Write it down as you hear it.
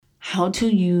how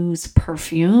to use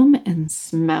perfume and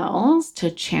smells to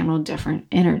channel different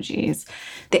energies.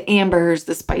 The ambers,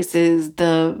 the spices,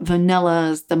 the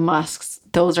vanillas, the musks,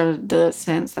 those are the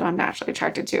scents that I'm naturally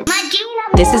attracted to.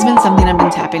 This has been something I've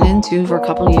been tapping into for a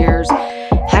couple of years.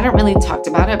 Hadn't really talked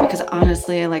about it because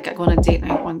honestly, I go on a date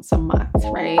night once a month,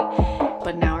 right?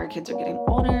 But now our kids are getting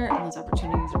older and those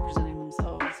opportunities are presenting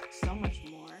themselves so much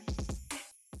more.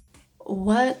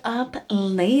 What up,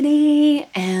 lady?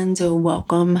 And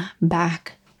welcome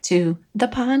back to the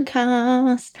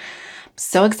podcast.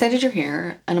 So excited you're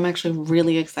here. And I'm actually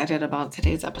really excited about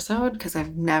today's episode because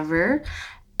I've never,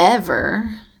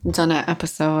 ever done an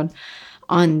episode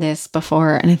on this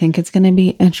before. And I think it's going to be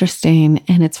interesting.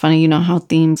 And it's funny, you know how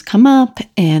themes come up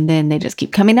and then they just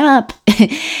keep coming up.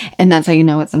 And that's how you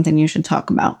know it's something you should talk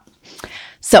about.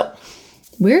 So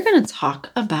we're going to talk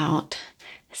about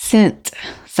scent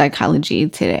psychology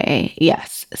today.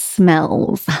 Yes,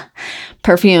 smells,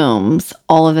 perfumes,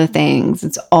 all of the things.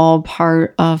 It's all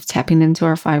part of tapping into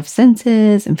our five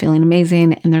senses and feeling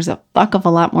amazing. And there's a fuck of a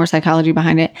lot more psychology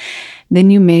behind it than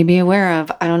you may be aware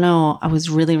of. I don't know. I was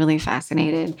really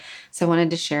fascinated. So I wanted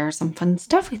to share some fun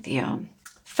stuff with you.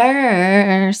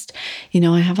 First,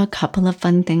 I have a couple of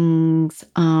fun things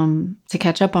to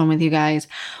catch up on with you guys.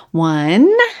 One,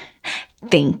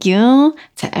 thank you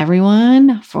to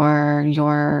everyone for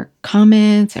your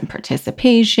comments and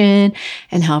participation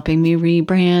and helping me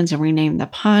rebrand and rename the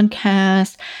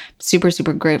podcast. Super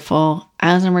grateful.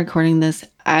 As I'm recording this,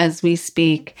 as we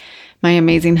speak, my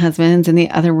amazing husband's in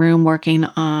the other room working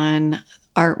on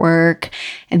artwork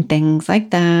and things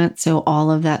like that. So all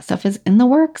of that stuff is in the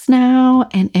works now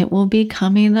and it will be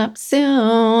coming up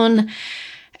soon.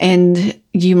 And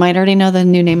you might already know the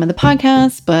new name of the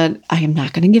podcast, but I am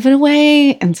not going to give it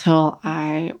away until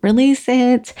I release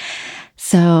it.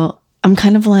 So I'm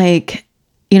kind of like,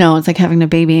 it's like having a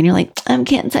baby and you're like, I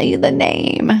can't tell you the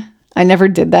name. I never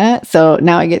did that. So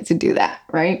now I get to do that,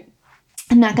 right?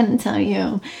 I'm not going to tell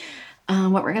you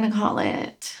what we're going to call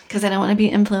it because I don't want to be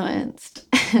influenced.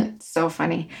 It's so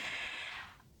funny.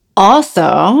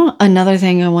 Also, another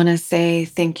thing I want to say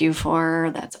thank you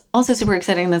for that's also super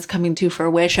exciting that's coming to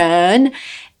fruition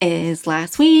is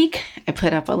last week I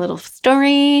put up a little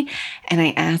story and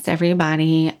I asked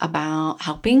everybody about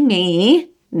helping me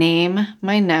name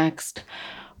my next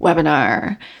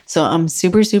webinar. So I'm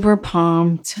super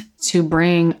pumped to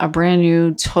bring a brand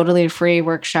new, totally free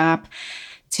workshop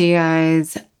to you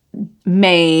guys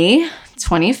May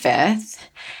 25th.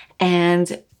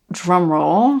 And drum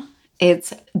roll,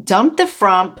 it's Dump the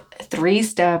Frump, 3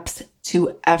 Steps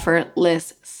to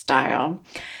Effortless Style.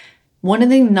 One of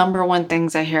the number one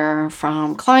things I hear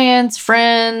from clients,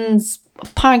 friends,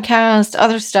 podcasts,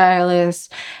 other stylists,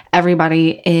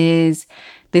 everybody is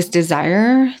this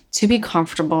desire to be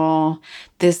comfortable,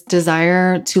 this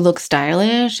desire to look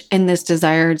stylish, and this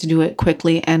desire to do it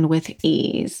quickly and with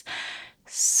ease.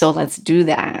 So let's do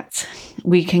that.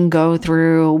 We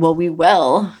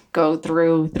will go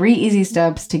through 3 easy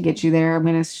steps to get you there. I'm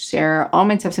going to share all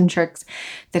my tips and tricks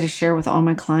that I share with all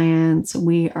my clients.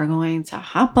 We are going to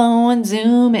hop on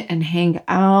Zoom and hang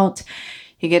out.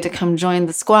 You get to come join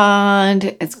the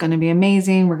squad. It's going to be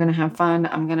amazing. We're going to have fun.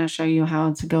 I'm going to show you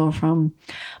how to go from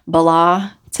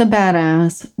blah to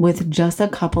badass with just a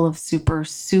couple of super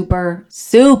simple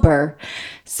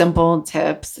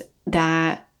tips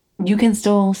that you can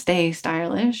still stay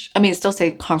stylish. Still stay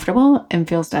comfortable and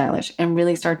feel stylish and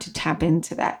really start to tap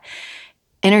into that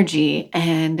energy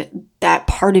and that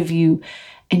part of you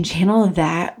and channel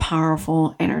that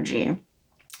powerful energy.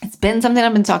 It's been something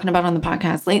I've been talking about on the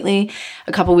podcast lately.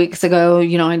 A couple weeks ago,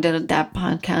 I did that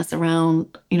podcast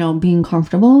around, being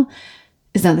comfortable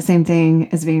is not the same thing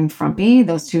as being frumpy.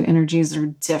 Those two energies are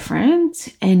different.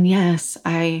 And yes,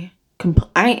 I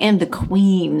am the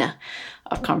queen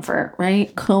of comfort,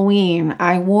 right? Queen.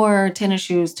 I wore tennis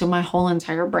shoes to my whole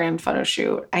entire brand photo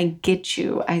shoot. I get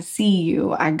you. I see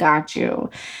you. I got you.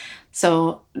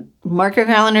 So mark your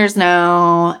calendars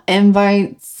now.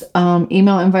 Invites,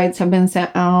 email invites have been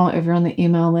sent out. If you're on the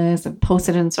email list, I've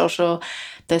posted in social.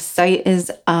 The site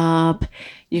is up.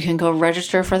 You can go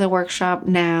register for the workshop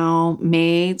now,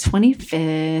 May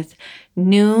 25th,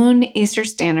 noon Eastern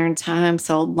Standard Time.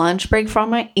 So lunch break for all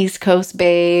my East Coast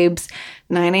babes,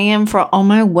 9 a.m. for all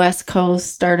my West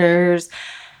Coast starters.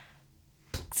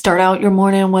 Start out your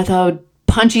morning with a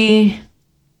punchy,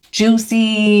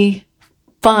 juicy,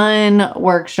 fun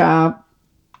workshop.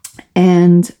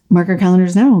 And mark your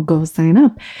calendars now. Go sign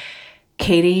up.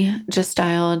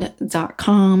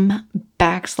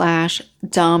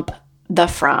 KatieJustStyled.com/dump the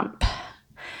frump.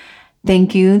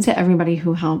 Thank you to everybody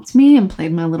who helped me and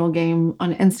played my little game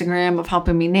on Instagram of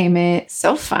helping me name it.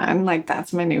 So fun. Like,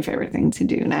 that's my new favorite thing to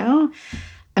do now.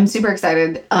 I'm super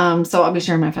excited. So I'll be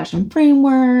sharing my fashion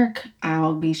framework.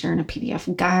 I'll be sharing a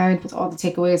PDF guide with all the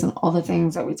takeaways and all the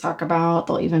things that we talk about.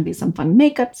 There'll even be some fun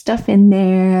makeup stuff in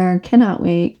there. Cannot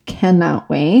wait. Cannot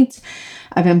wait.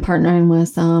 I've been partnering with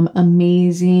some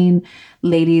amazing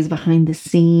ladies behind the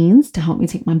scenes to help me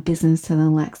take my business to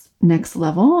the next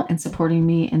level and supporting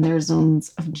me in their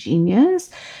zones of genius.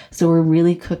 So we're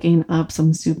really cooking up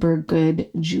some super good,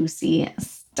 juicy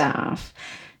stuff.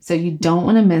 So you don't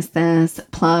want to miss this.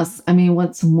 Plus, I mean,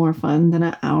 what's more fun than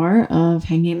an hour of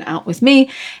hanging out with me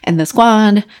and the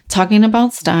squad, talking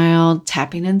about style,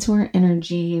 tapping into our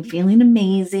energy, feeling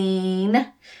amazing,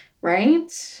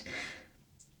 right?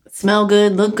 Smell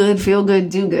good, look good, feel good,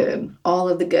 do good. All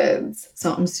of the goods.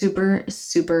 So I'm super,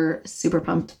 super, super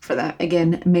pumped for that.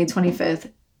 Again, May 25th,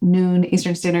 noon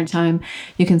Eastern Standard Time.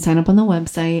 You can sign up on the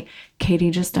website,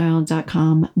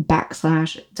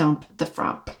 katiejuststyle.com/dump the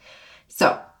frump.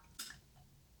 So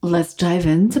let's dive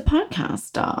into podcast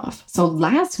stuff. So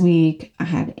last week I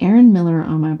had Erin Miller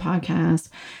on my podcast.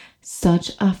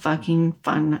 Such a fucking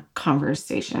fun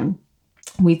conversation.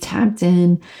 We tapped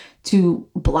in to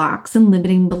blocks and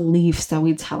limiting beliefs that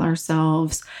we tell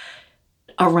ourselves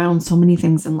around so many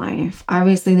things in life.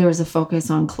 Obviously, there was a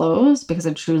focus on clothes because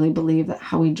I truly believe that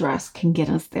how we dress can get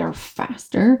us there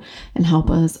faster and help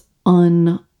us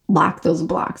unlock those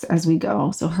blocks as we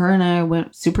go. So her and I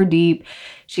went super deep.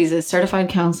 She's a certified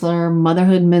counselor,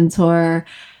 motherhood mentor,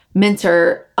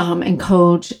 and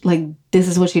coach. Like, this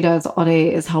is what she does all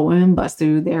day, is help women bust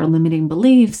through their limiting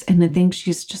beliefs. And I think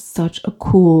she's just such a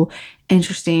cool,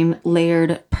 interesting,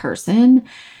 layered person.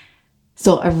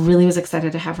 So I really was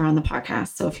excited to have her on the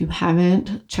podcast. So if you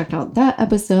haven't checked out that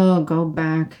episode, go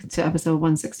back to episode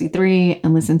 163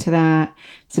 and listen to that.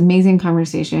 It's an amazing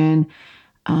conversation.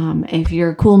 If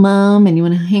you're a cool mom and you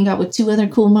want to hang out with two other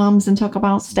cool moms and talk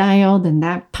about style, then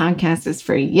that podcast is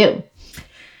for you.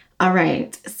 All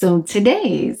right. So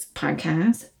today's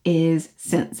podcast is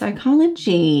Scent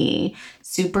Psychology.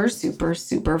 Super, super,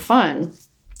 super fun.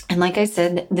 And like I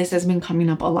said, this has been coming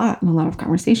up a lot in a lot of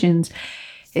conversations,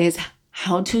 is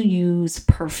how to use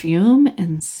perfume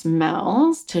and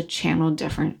smells to channel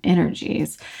different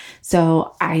energies.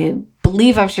 So I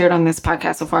believe I've shared on this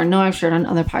podcast so far. I know I've shared on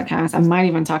other podcasts. I might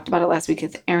even talked about it last week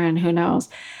with Erin, who knows,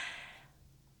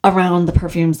 around the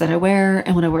perfumes that I wear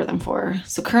and what I wear them for.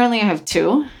 So currently I have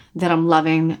two that I'm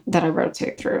loving that I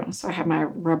rotate through. So I have my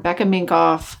Rebecca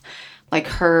Minkoff, like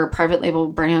her private label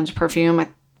brand perfume. I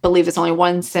believe it's only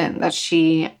one scent that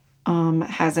she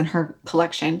has in her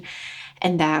collection.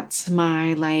 And that's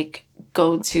my like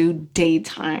go-to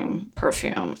daytime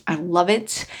perfume. I love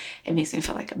it. It makes me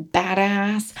feel like a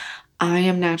badass. I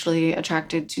am naturally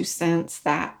attracted to scents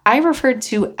that I refer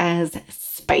to as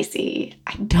spicy.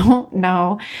 I don't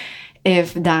know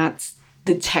if that's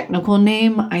the technical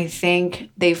name. I think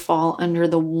they fall under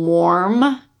the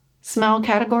warm smell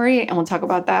category, and we'll talk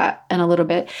about that in a little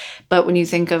bit. But when you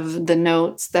think of the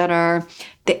notes that are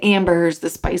the ambers, the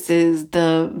spices,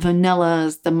 the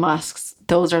vanillas, the musks,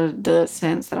 those are the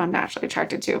scents that I'm naturally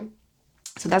attracted to.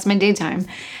 So that's my daytime.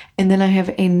 And then I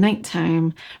have a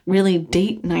nighttime, really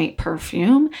date night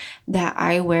perfume that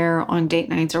I wear on date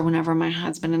nights or whenever my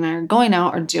husband and I are going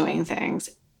out or doing things.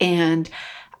 And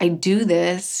I do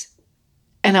this,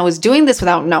 and I was doing this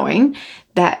without knowing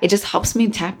that it just helps me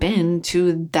tap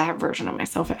into that version of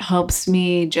myself. It helps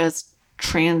me just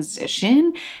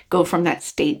transition, go from that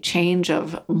state change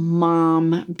of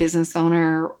mom, business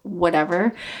owner,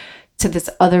 whatever, to this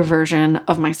other version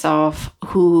of myself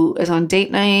who is on date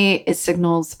night. It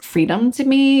signals freedom to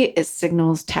me. It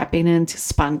signals tapping into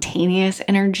spontaneous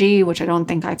energy, which I don't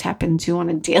think I tap into on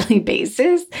a daily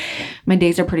basis. My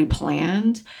days are pretty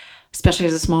planned, especially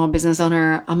as a small business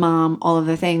owner, a mom, all of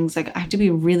the things. Like, I have to be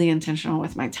really intentional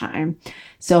with my time.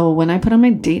 So when I put on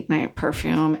my date night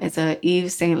perfume, it's a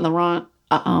Yves Saint Laurent.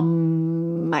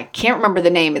 I can't remember the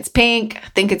name. It's pink. I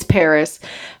think it's Paris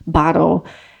bottle.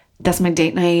 That's my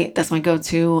date night. That's my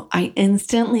go-to. I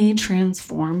instantly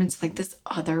transform into like this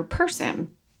other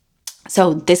person.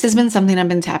 So this has been something I've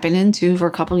been tapping into for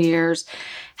a couple of years.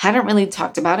 Hadn't really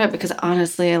talked about it because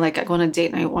honestly, I go on a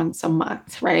date night once a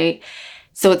month, right?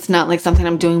 So it's not like something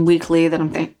I'm doing weekly that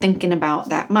I'm thinking about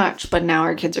that much. But now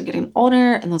our kids are getting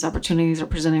older and those opportunities are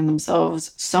presenting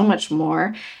themselves so much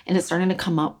more. And it's starting to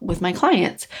come up with my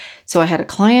clients. So I had a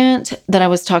client that I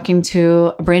was talking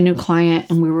to, a brand new client,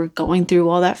 and we were going through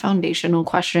all that foundational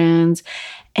questions.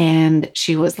 And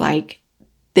she was like,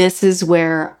 this is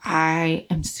where I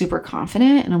am super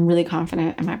confident, and I'm really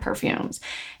confident in my perfumes.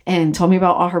 And told me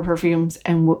about all her perfumes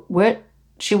and what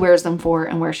she wears them for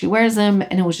and where she wears them.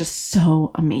 And it was just so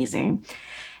amazing.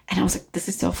 And I was like, this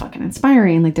is so fucking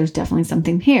inspiring. Like, there's definitely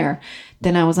something here.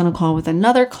 Then I was on a call with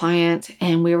another client,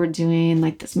 and we were doing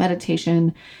like this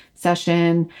meditation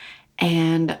session.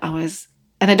 And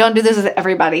I don't do this with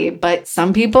everybody, but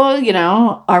some people,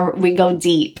 we go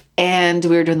deep. And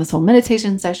we were doing this whole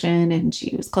meditation session, and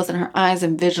she was closing her eyes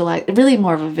and really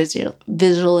more of a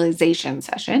visualization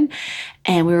session.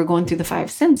 And we were going through the 5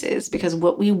 senses, because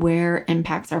what we wear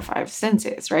impacts our 5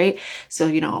 senses, right? So,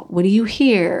 what do you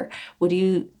hear? What do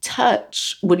you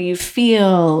touch? What do you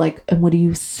feel like? And what do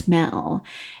you smell?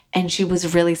 And she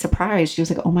was really surprised. She was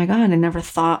like, oh my God, I never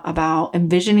thought about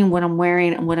envisioning what I'm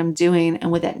wearing and what I'm doing and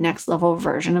what that next level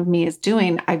version of me is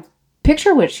doing. I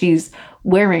picture what she's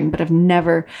wearing, but I've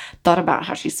never thought about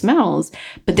how she smells.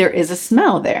 But there is a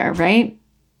smell there, right?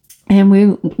 And we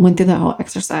went through that whole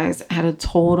exercise, had a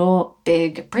total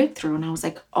big breakthrough. And I was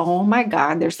like, oh my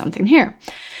God, there's something here.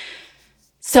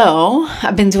 So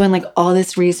I've been doing like all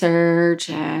this research,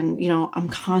 and, I'm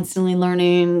constantly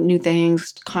learning new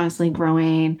things, constantly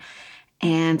growing.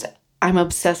 And I'm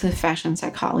obsessed with fashion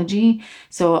psychology.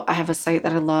 So I have a site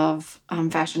that I love,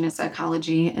 Fashion is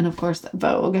Psychology, and of course,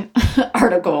 Vogue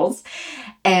articles.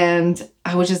 And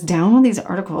I was just down on these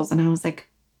articles, and I was like,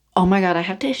 oh my God, I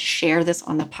have to share this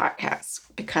on the podcast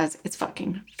because it's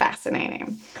fucking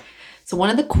fascinating. So one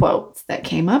of the quotes that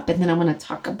came up, and then I'm going to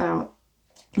talk about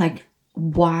like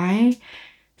why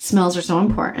smells are so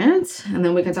important. And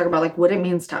then we can talk about like what it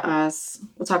means to us.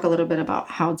 We'll talk a little bit about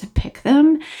how to pick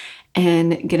them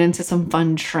and get into some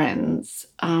fun trends.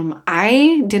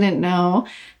 I didn't know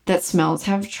that smells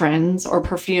have trends, or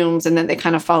perfumes, and then they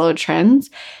kind of follow trends,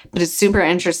 but it's super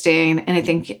interesting. And I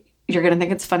think you're going to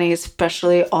think it's funny,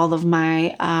 especially all of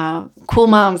my cool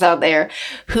moms out there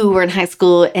who were in high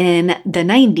school in the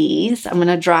 90s. I'm going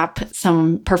to drop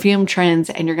some perfume trends,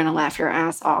 and you're going to laugh your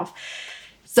ass off.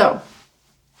 So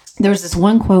there was this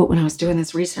one quote when I was doing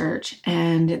this research,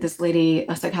 and this lady,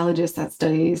 a psychologist that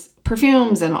studies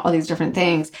perfumes and all these different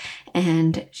things,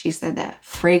 and she said that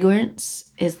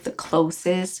fragrance is the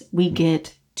closest we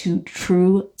get to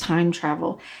true time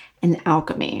travel and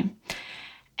alchemy.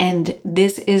 And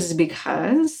this is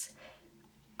because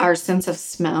our sense of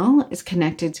smell is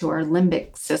connected to our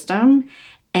limbic system,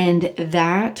 and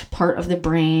that part of the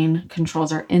brain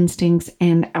controls our instincts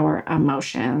and our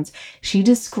emotions. She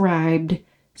described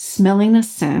smelling a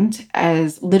scent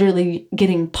as literally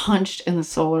getting punched in the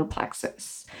solar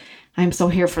plexus. I'm so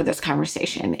here for this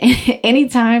conversation.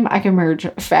 Anytime I can merge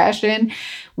fashion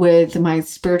with my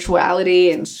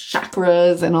spirituality and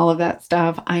chakras and all of that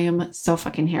stuff, I am so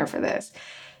fucking here for this.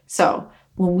 So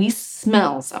when we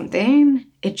smell something,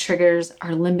 it triggers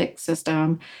our limbic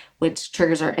system, which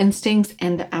triggers our instincts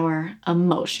and our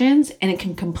emotions, and it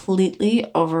can completely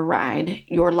override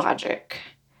your logic.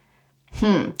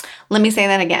 Let me say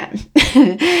that again.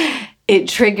 It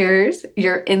triggers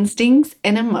your instincts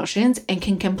and emotions and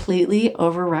can completely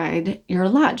override your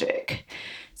logic.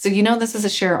 So, this is a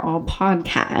Share All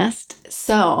podcast.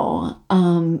 So,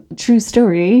 true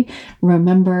story.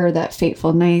 Remember that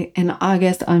fateful night in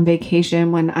August on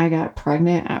vacation when I got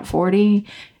pregnant at 40?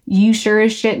 You sure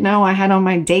as shit know I had on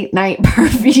my date night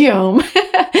perfume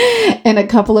and a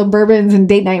couple of bourbons and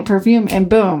date night perfume, and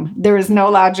boom, there was no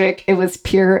logic. It was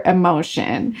pure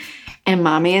emotion. And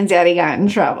mommy and daddy got in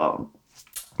trouble.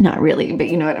 Not really, but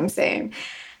you know what I'm saying.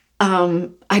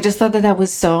 I just thought that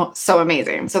was so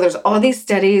amazing. So there's all these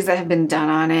studies that have been done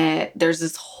on it. There's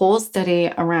this whole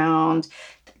study around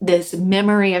this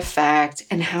memory effect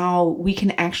and how we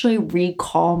can actually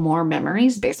recall more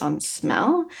memories based on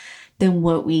smell than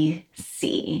what we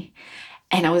see.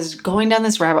 And I was going down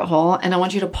this rabbit hole, and I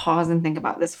want you to pause and think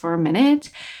about this for a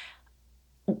minute.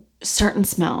 Certain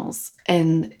smells,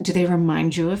 and do they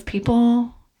remind you of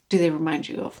people? Do they remind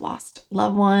you of lost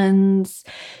loved ones?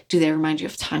 Do they remind you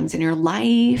of times in your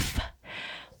life?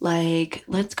 Like,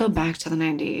 let's go back to the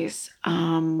 90s.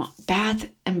 Bath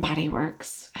and Body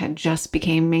Works had just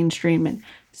became mainstream and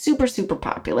super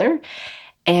popular.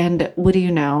 And what do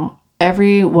you know?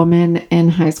 Every woman in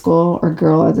high school or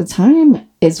girl at the time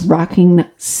is rocking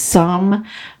some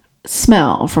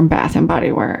smell from Bath and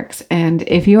Body Works. And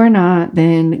if you are not,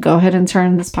 then go ahead and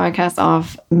turn this podcast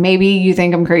off. Maybe you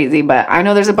think I'm crazy, but I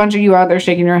know there's a bunch of you out there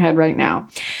shaking your head right now.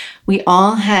 we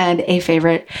all had a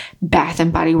favorite Bath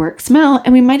and Body Works smell,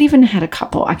 and we might even had a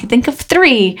couple. I could think of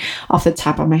 3 off the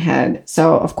top of my head.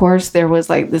 So of course there was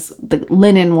like the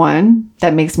linen one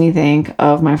that makes me think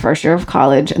of my first year of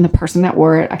college and the person that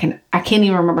wore it. I can't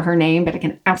even remember her name, but I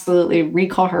can absolutely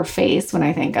recall her face when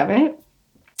I think of it.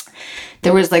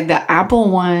 There was like the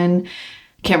apple one.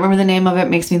 Can't remember the name of it.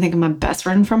 Makes me think of my best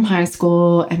friend from high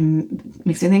school and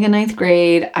makes me think of 9th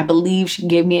grade. I believe she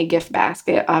gave me a gift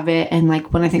basket of it. And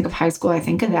like when I think of high school, I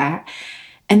think of that.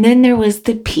 And then there was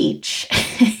the peach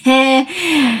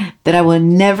that I will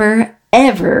never,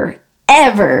 ever,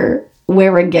 ever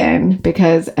wear again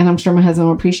because, and I'm sure my husband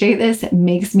will appreciate this, it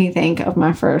makes me think of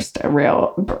my first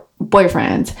real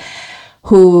boyfriend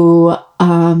who,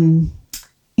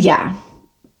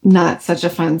 not such a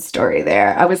fun story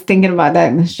there. I was thinking about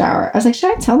that in the shower. I was like,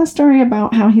 should I tell the story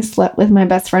about how he slept with my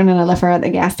best friend and I left her at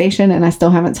the gas station and I still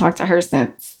haven't talked to her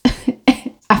since?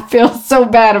 I feel so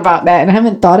bad about that and I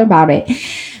haven't thought about it.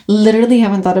 Literally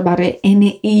haven't thought about it in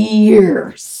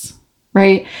years,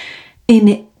 right?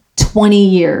 In 20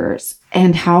 years.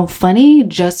 And how funny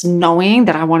just knowing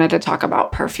that I wanted to talk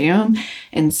about perfume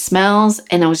and smells.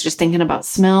 And I was just thinking about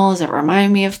smells that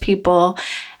remind me of people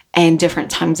and different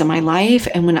times in my life.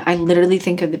 And when I literally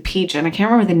think of the peach, and I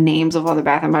can't remember the names of all the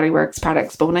Bath & Body Works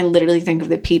products, but when I literally think of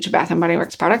the peach Bath & Body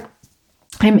Works product,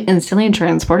 I'm instantly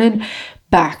transported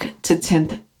back to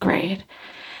 10th grade.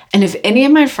 And if any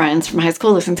of my friends from high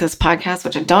school listen to this podcast,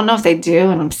 which I don't know if they do,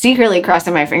 and I'm secretly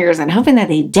crossing my fingers and hoping that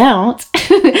they don't,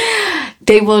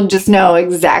 they will just know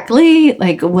exactly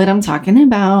like what I'm talking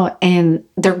about. And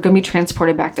they're going to be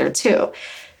transported back there too.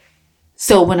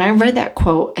 So when I read that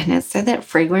quote and it said that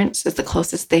fragrance is the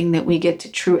closest thing that we get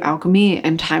to true alchemy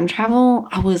and time travel,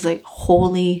 I was like,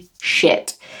 holy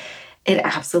shit, it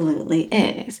absolutely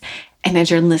is. And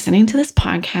as you're listening to this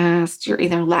podcast, you're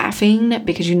either laughing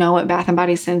because you know what Bath and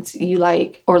Body scents you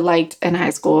like or liked in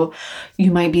high school. You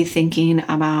might be thinking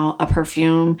about a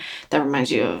perfume that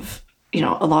reminds you of,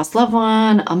 a lost loved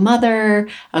one, a mother,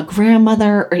 a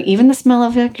grandmother, or even the smell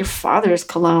of like your father's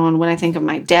cologne. When I think of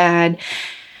my dad,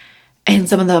 and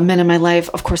some of the men in my life,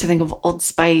 of course, I think of Old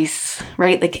Spice,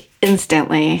 right? Like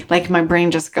instantly, like my brain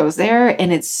just goes there.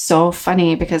 And it's so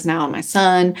funny because now my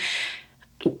son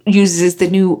uses the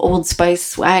new Old Spice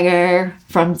swagger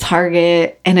from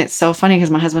Target. And it's so funny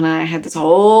because my husband and I had this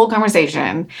whole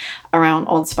conversation around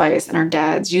Old Spice and our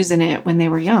dads using it when they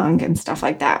were young and stuff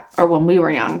like that, or when we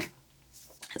were young.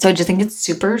 So I just think it's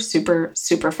super, super,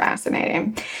 super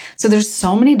fascinating. So there's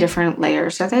so many different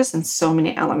layers to this and so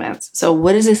many elements. So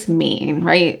what does this mean,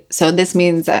 right? So this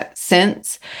means that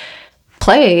scents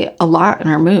play a lot in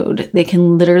our mood. They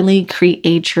can literally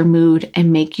create your mood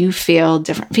and make you feel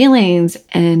different feelings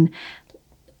and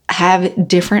have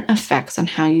different effects on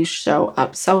how you show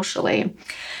up socially.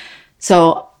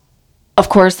 So of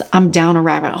course, I'm down a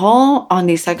rabbit hole on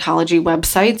these psychology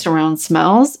websites around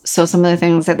smells. So some of the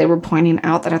things that they were pointing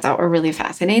out that I thought were really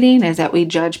fascinating is that we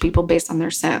judge people based on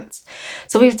their scents.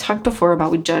 So we've talked before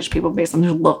about we judge people based on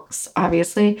their looks,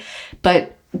 obviously.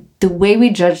 But the way we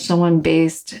judge someone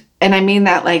based, and I mean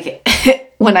that like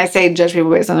when I say judge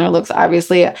people based on their looks,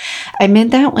 obviously, I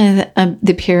meant that with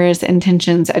the purest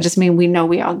intentions. I just mean we know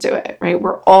we all do it, right?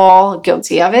 We're all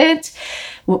guilty of it.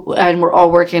 And we're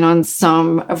all working on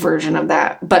some version of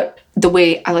that. But the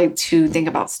way I like to think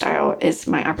about style is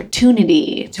my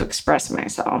opportunity to express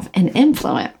myself and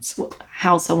influence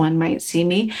how someone might see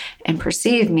me and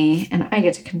perceive me. And I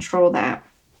get to control that.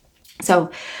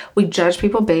 So we judge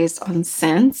people based on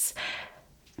scents,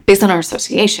 based on our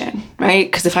association, right?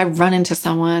 Because if I run into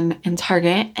someone in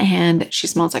Target and she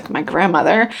smells like my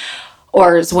grandmother,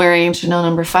 or is wearing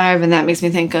Chanel No. 5, and that makes me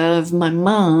think of my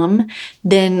mom,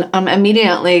 then I'm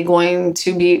immediately going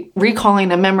to be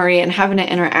recalling a memory and having an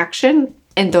interaction,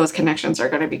 and those connections are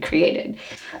going to be created.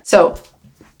 So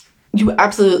you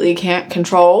absolutely can't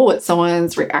control what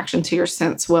someone's reaction to your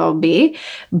scents will be,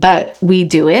 but we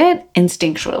do it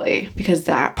instinctually because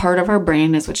that part of our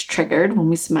brain is what's triggered when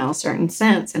we smell certain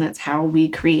scents, and it's how we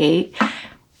create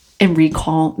and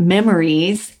recall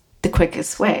memories the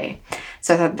quickest way.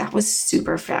 So I thought that was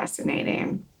super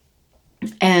fascinating.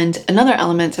 And another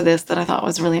element to this that I thought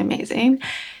was really amazing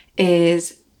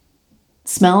is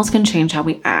smells can change how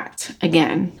we act.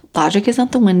 Again, logic is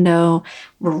out the window.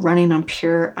 We're running on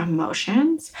pure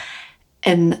emotions.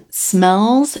 And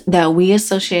smells that we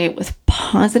associate with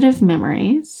positive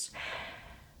memories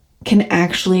can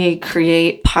actually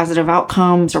create positive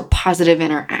outcomes or positive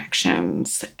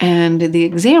interactions. And the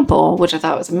example, which I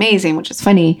thought was amazing, which is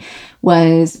funny,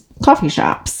 was coffee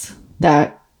shops.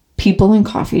 That people in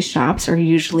coffee shops are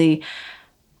usually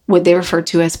what they refer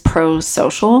to as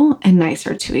pro-social and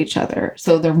nicer to each other.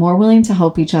 So they're more willing to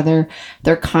help each other.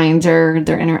 They're kinder.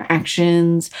 Their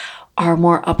interactions are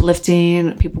more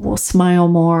uplifting. People will smile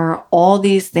more. All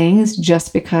these things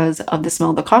just because of the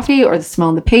smell of the coffee or the smell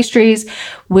of the pastries,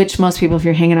 which most people, if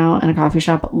you're hanging out in a coffee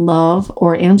shop, love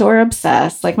or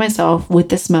obsessed, like myself, with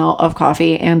the smell of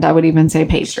coffee. And I would even say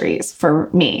pastries for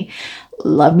me.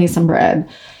 Love me some bread.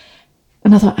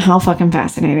 And I thought, how fucking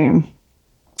fascinating.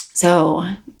 So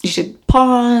you should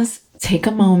pause, take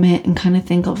a moment, and kind of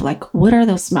think of like, what are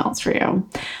those smells for you?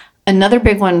 Another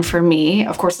big one for me,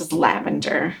 of course, is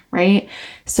lavender, right?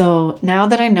 So now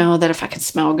that I know that if I can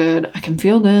smell good, I can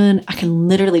feel good, I can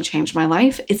literally change my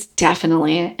life, it's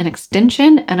definitely an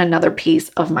extension and another piece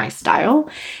of my style.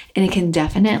 And it can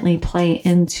definitely play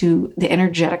into the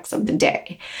energetics of the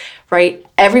day, right?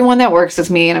 Everyone that works with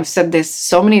me, and I've said this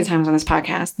so many times on this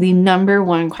podcast, the number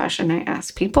one question I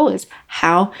ask people is,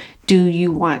 how do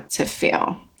you want to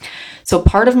feel? So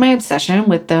part of my obsession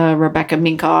with the Rebecca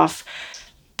Minkoff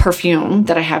perfume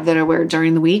that I have that I wear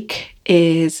during the week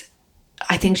is,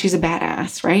 I think she's a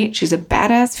badass, right? She's a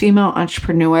badass female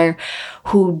entrepreneur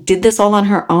who did this all on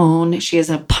her own. She has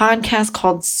a podcast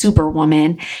called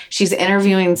Superwoman. She's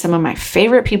interviewing some of my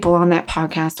favorite people on that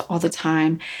podcast all the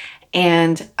time.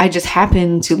 And I just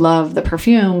happen to love the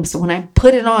perfume. So when I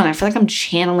put it on, I feel like I'm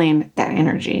channeling that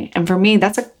energy. And for me,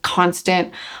 that's a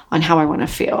constant on how I want to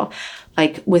feel.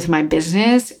 Like with my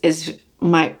business, is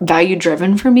my value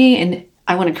driven for me, and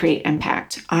I want to create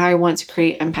impact. I want to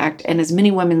create impact in as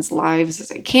many women's lives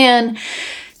as I can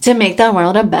to make the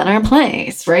world a better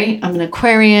place, right? I'm an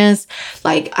Aquarius.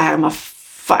 Like, I'm a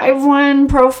 5/1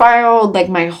 profile. Like,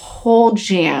 my whole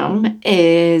jam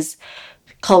is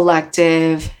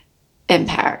collective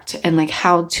impact and like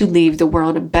how to leave the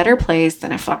world a better place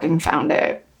than I fucking found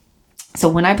it. So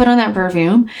when I put on that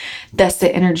perfume, that's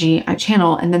the energy I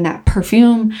channel. And then that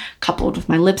perfume coupled with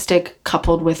my lipstick,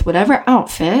 coupled with whatever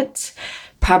outfit,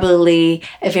 probably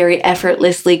a very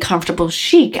effortlessly comfortable,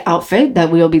 chic outfit that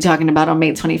we will be talking about on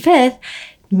May 25th,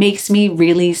 makes me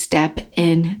really step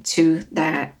into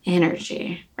that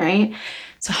energy, right?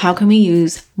 So how can we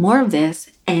use more of this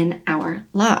in our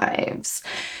lives?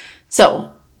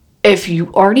 So if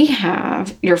you already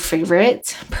have your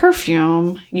favorite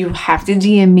perfume, you have to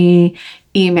DM me,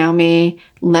 email me,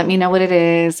 let me know what it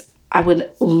is. I would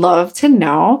love to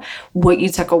know what you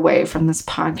took away from this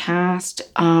podcast.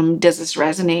 Does this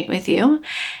resonate with you?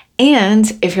 And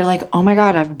if you're like, oh my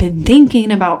God, I've been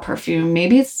thinking about perfume,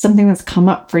 maybe it's something that's come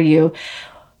up for you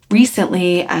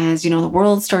recently as, you know, the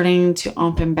world's starting to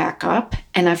open back up.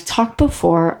 And I've talked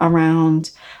before around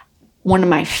one of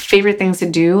my favorite things to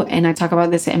do, and I talk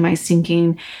about this in my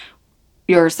Syncing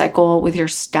Your Cycle with Your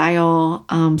Style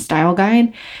style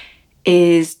guide,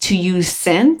 is to use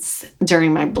scents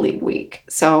during my bleed week.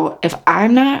 So if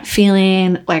I'm not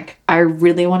feeling like I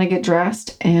really want to get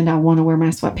dressed and I want to wear my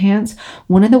sweatpants,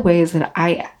 one of the ways that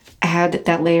I add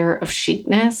that layer of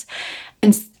chicness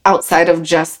and outside of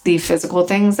just the physical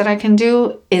things that I can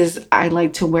do is I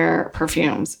like to wear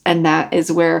perfumes. And that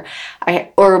is where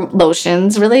or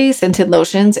lotions, really, scented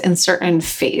lotions and certain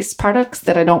face products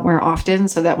that I don't wear often,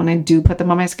 so that when I do put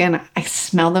them on my skin, I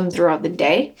smell them throughout the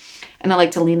day. And I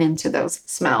like to lean into those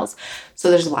smells. So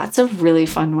there's lots of really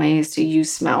fun ways to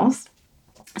use smells.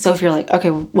 So if you're like, okay,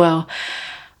 well,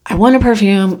 I want a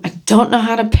perfume, I don't know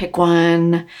how to pick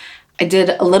one, I did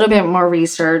a little bit more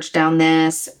research down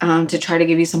this to try to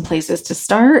give you some places to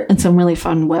start and some really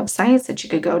fun websites that you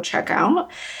could go check out.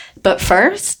 But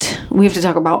first, we have to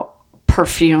talk about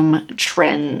perfume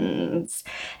trends.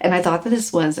 And I thought that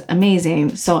this was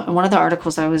amazing. So in one of the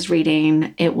articles I was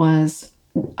reading, it was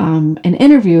an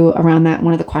interview around that.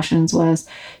 One of the questions was,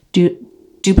 do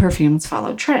perfumes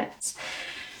follow trends?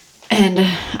 And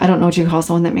I don't know what you call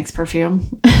someone that makes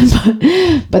perfume,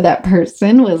 but that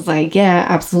person was like, yeah,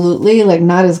 absolutely. Like,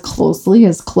 not as closely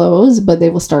as clothes, but they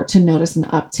will start to notice an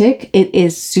uptick. It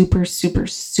is super, super,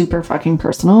 super fucking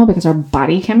personal because our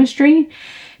body chemistry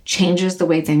changes the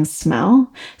way things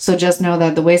smell. So just know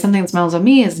that the way something smells on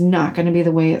me is not going to be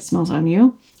the way it smells on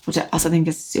you, which I also think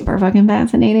is super fucking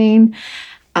fascinating.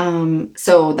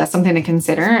 So that's something to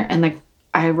consider. And like,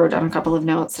 I wrote down a couple of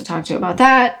notes to talk to you about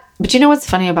that. But you know what's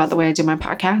funny about the way I do my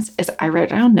podcast is I write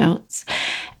down notes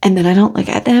and then I don't look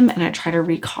at them and I try to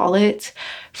recall it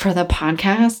for the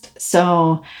podcast.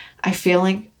 So I feel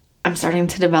like I'm starting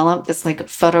to develop this like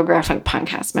photographic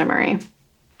podcast memory.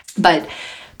 But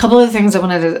a couple of things I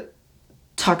wanted to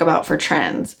talk about for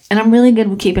trends. And I'm really good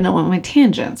with keeping up with my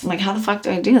tangents. I'm like, how the fuck do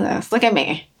I do this? Look at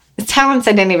me. It's talents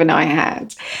I didn't even know I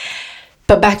had.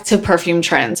 But back to perfume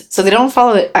trends. So they don't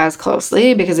follow it as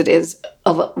closely because it is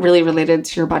really related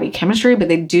to your body chemistry, but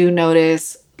they do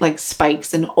notice like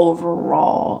spikes in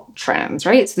overall trends,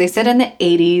 right? So they said in the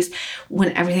 80s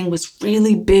when everything was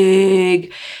really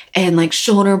big and like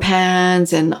shoulder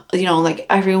pads and, like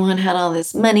everyone had all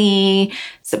this money.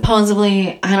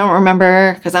 Supposedly, I don't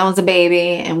remember because I was a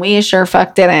baby and we sure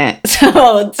fuck didn't.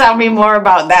 So tell me more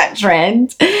about that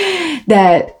trend,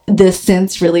 that the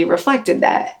scents really reflected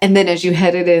that. And then as you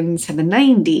headed into the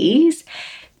 90s,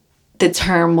 the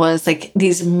term was like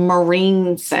these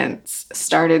marine scents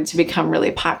started to become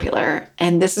really popular.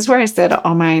 And this is where I said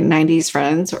all my 90s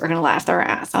friends were going to laugh their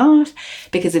ass off,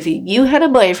 because if you had a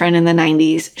boyfriend in the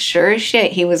 90s, sure as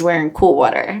shit, he was wearing Cool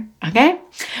Water. Okay.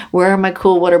 Where are my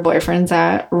Cool Water boyfriends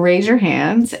at? Raise your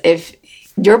hands. If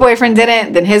your boyfriend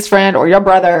didn't, then his friend or your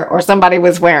brother or somebody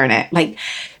was wearing it. Like,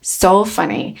 so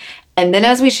funny. And then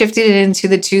as we shifted into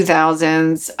the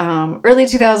 2000s, early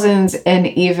 2000s, and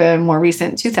even more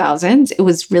recent 2000s, it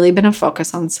was really been a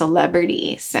focus on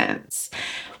celebrity scents,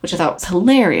 which I thought was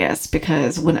hilarious,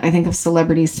 because when I think of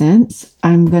celebrity scents,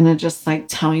 I'm going to just like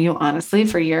tell you honestly,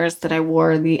 for years that I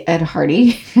wore the Ed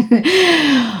Hardy.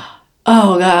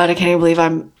 Oh God, I can't even believe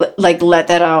I'm like let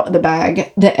that out of the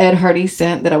bag. The Ed Hardy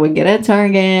scent that I would get at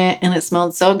Target, and it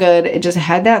smelled so good. It just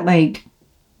had that like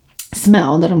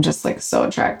smell that I'm just like so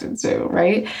attracted to,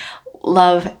 right?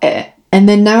 Love it. And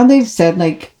then now they've said,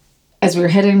 like, as we're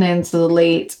heading into the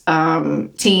late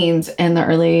teens and the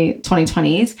early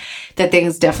 2020s, that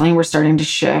things definitely were starting to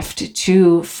shift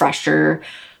to fresher,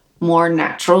 more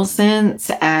natural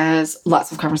scents, as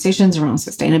lots of conversations around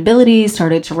sustainability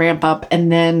started to ramp up.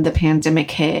 And then the pandemic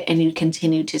hit, and you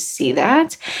continue to see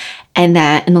that. And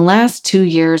that in the last 2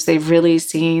 years, they've really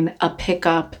seen a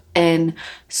pickup in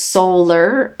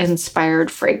solar inspired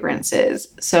fragrances.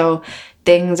 So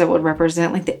things that would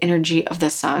represent like the energy of the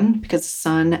sun, because the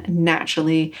sun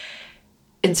naturally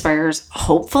inspires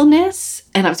hopefulness.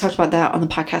 And I've talked about that on the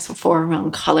podcast before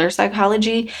around color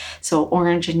psychology. So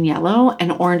orange and yellow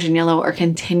are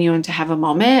continuing to have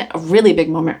a really big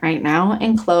moment right now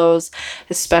in clothes,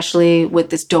 especially with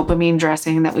this dopamine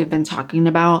dressing that we've been talking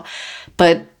about.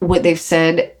 But what they've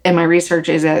said in my research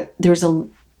is that there's a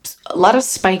lot of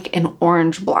spike in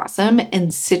orange blossom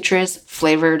and citrus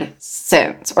flavored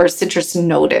scents, or citrus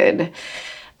noted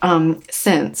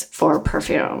scents for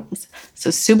perfumes. So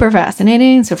super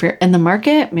fascinating. So if you're in the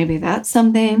market, maybe that's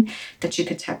something that you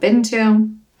could tap into.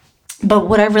 But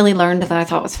what I really learned that I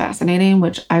thought was fascinating,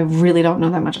 which I really don't know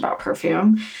that much about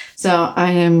perfume, so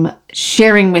I am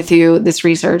sharing with you this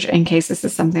research in case this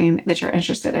is something that you're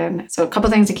interested in. So a couple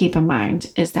things to keep in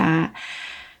mind is that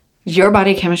your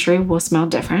body chemistry will smell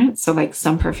different. So like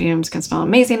some perfumes can smell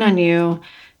amazing on you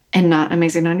and not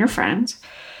amazing on your friend.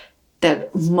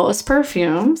 That most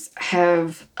perfumes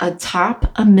have a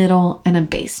top, a middle, and a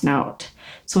base note.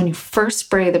 So when you first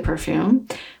spray the perfume,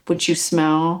 what you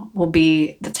smell will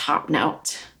be the top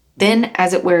note. Then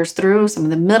as it wears through, some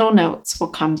of the middle notes will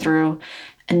come through.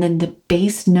 And then the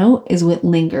base note is what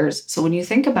lingers. So when you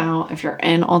think about if you're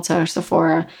in Ulta or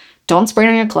Sephora, don't spray it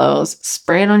on your clothes,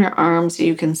 spray it on your arms so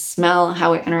you can smell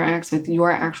how it interacts with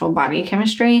your actual body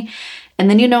chemistry. And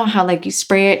then you know how like you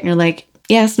spray it and you're like,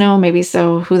 yes, no, maybe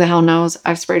so. Who the hell knows?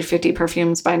 I've sprayed 50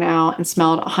 perfumes by now and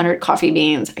smelled 100 coffee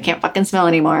beans. I can't fucking smell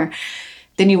anymore.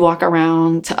 Then you walk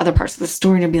around to other parts of the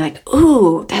store and you'll be like,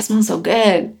 ooh, that smells so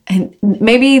good. And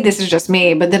maybe this is just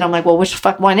me, but then I'm like, well, which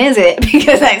fuck one is it?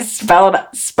 Because I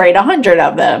sprayed 100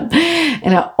 of them.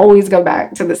 And I always go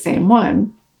back to the same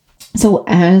one. So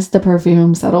as the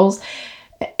perfume settles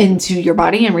into your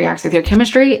body and reacts with your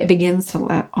chemistry, it begins to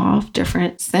let off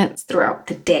different scents throughout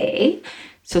the day.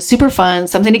 So super fun,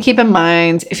 something to keep in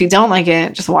mind. If you don't like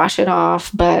it, just wash it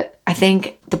off. But I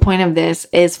think the point of this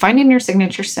is finding your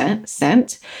signature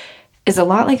scent is a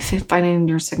lot like finding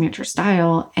your signature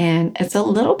style. And it's a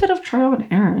little bit of trial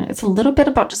and error. It's a little bit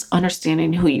about just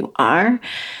understanding who you are,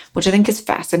 which I think is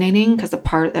fascinating, because the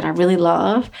part that I really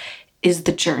love is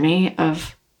the journey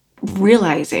of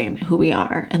realizing who we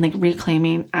are and like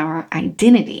reclaiming our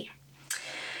identity.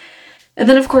 And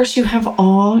then, of course, you have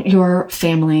all your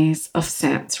families of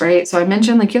scents, right? So I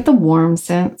mentioned like you have the warm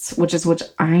scents, which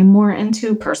I'm more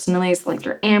into personally. So like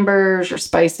your ambers, your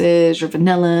spices, your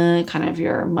vanilla, kind of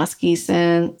your musky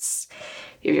scents,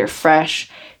 your fresh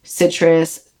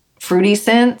citrus, fruity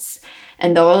scents.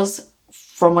 And those,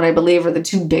 from what I believe, are the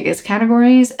two biggest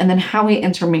categories. And then how we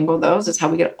intermingle those is how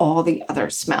we get all the other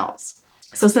smells.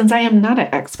 So since I am not an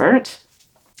expert,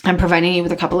 I'm providing you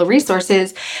with a couple of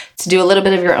resources to do a little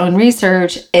bit of your own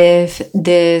research if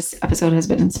this episode has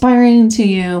been inspiring to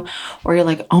you, or you're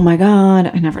like, oh my God,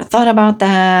 I never thought about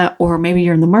that. Or maybe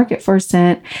you're in the market for a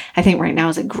scent. I think right now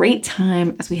is a great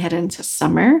time as we head into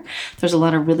summer. There's a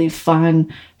lot of really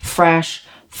fun, fresh,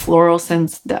 floral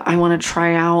scents that I want to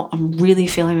try out. I'm really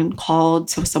feeling called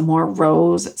to some more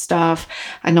rose stuff.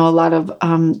 I know a lot of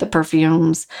the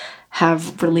perfumes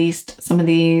have released some of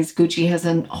these. Gucci has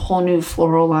a whole new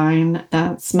floral line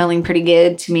that's smelling pretty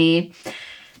good to me.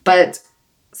 But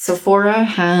Sephora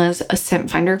has a scent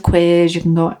finder quiz. You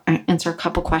can go answer a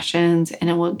couple questions and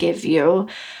it will give you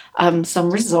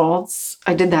some results.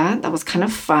 I did that. That was kind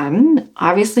of fun.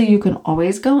 Obviously, you can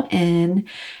always go in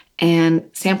and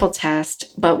sample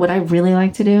test. But what I really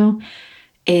like to do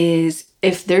is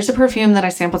if there's a perfume that I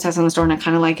sample test in the store and I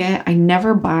kind of like it, I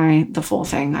never buy the full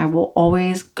thing. I will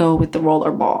always go with the roller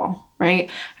ball, right?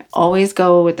 I always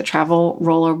go with the travel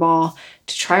roller ball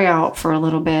to try out for a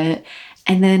little bit.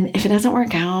 And then if it doesn't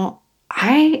work out,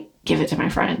 I give it to my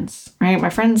friends, right? My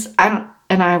friends,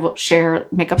 I will share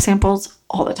makeup samples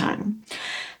all the time.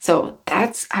 So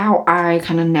that's how I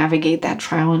kind of navigate that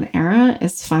trial and error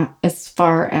as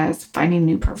far as finding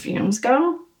new perfumes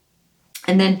go.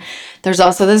 And then there's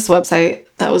also this website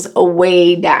that was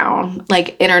way down,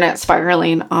 like internet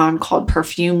spiraling on, called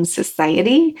Perfume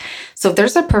Society. So if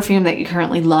there's a perfume that you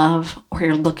currently love, or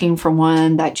you're looking for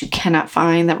one that you cannot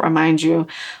find that reminds you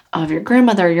of your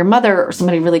grandmother, your mother, or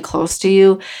somebody really close to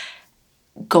you,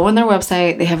 go on their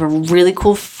website. They have a really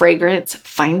cool fragrance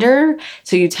finder.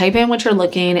 So you type in what you're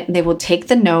looking, they will take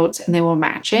the notes and they will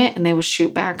match it, and they will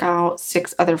shoot back out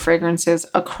 6 other fragrances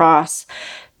across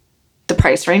the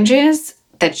price ranges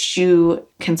that you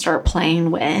can start playing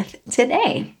with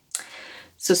today.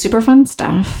 So super fun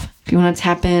stuff. If you want to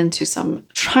tap into some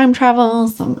time travel,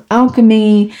 some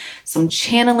alchemy, some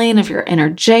channeling of your inner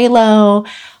J-Lo,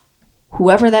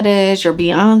 whoever that is, your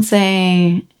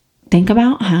Beyonce, think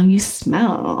about how you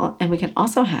smell. And we can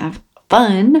also have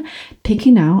fun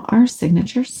picking out our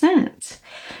signature scent.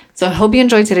 So I hope you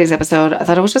enjoyed today's episode. I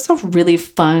thought it was just a really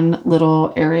fun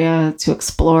little area to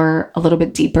explore a little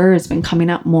bit deeper. It's been coming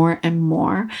up more and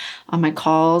more on my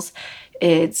calls.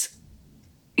 It's,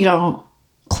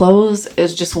 clothes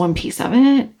is just one piece of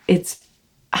it. It's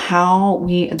how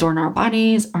we adorn our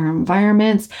bodies, our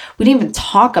environments. We didn't even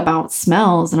talk about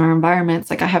smells in our environments.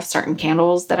 Like I have certain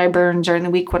candles that I burn during the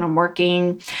week when I'm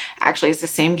working. Actually, it's the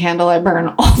same candle I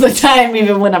burn all the time,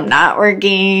 even when I'm not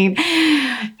working.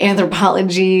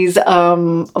 Anthropologie's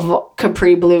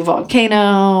Capri Blue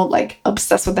Volcano, like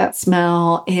obsessed with that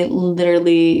smell. It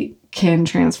literally can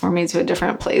transform me to a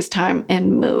different place, time,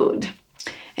 and mood.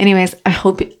 Anyways, I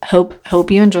hope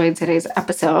you enjoyed today's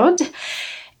episode.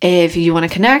 If you want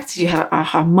to connect, you have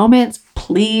aha moments,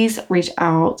 please reach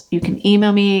out. You can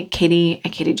email me,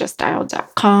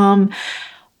 katie@katiejuststyle.com,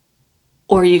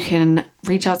 or you can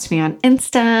reach out to me on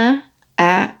Insta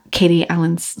at Katie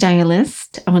Allen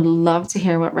Stylist. I would love to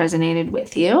hear what resonated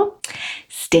with you.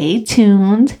 Stay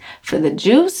tuned for the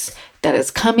juice that is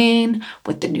coming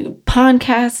with the new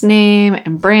podcast name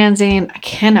and branding. I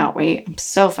cannot wait. I'm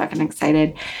so fucking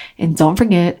excited. And don't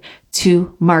forget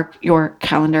to mark your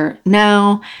calendar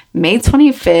now. May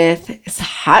 25th. It's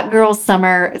hot girl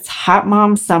summer. It's hot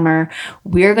mom summer.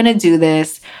 We're going to do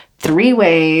this 3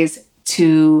 ways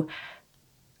to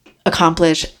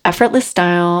accomplish effortless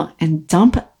style and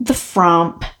dump the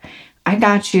frump. I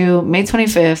got you. May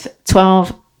 25th,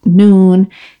 12 noon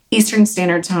Eastern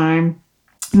Standard Time.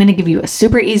 I'm going to give you a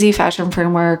super easy fashion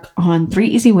framework on 3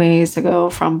 easy ways to go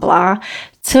from blah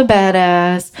to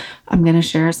badass. I'm going to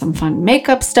share some fun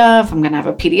makeup stuff. I'm going to have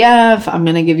a PDF. I'm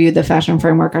going to give you the fashion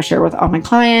framework I share with all my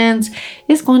clients.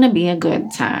 It's going to be a good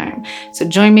time. So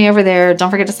join me over there.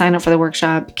 Don't forget to sign up for the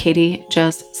workshop,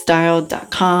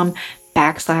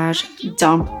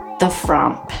 KatieJustStyle.com/dump the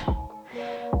frump.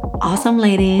 Awesome,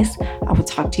 ladies. I will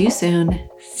talk to you soon.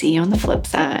 See you on the flip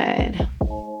side.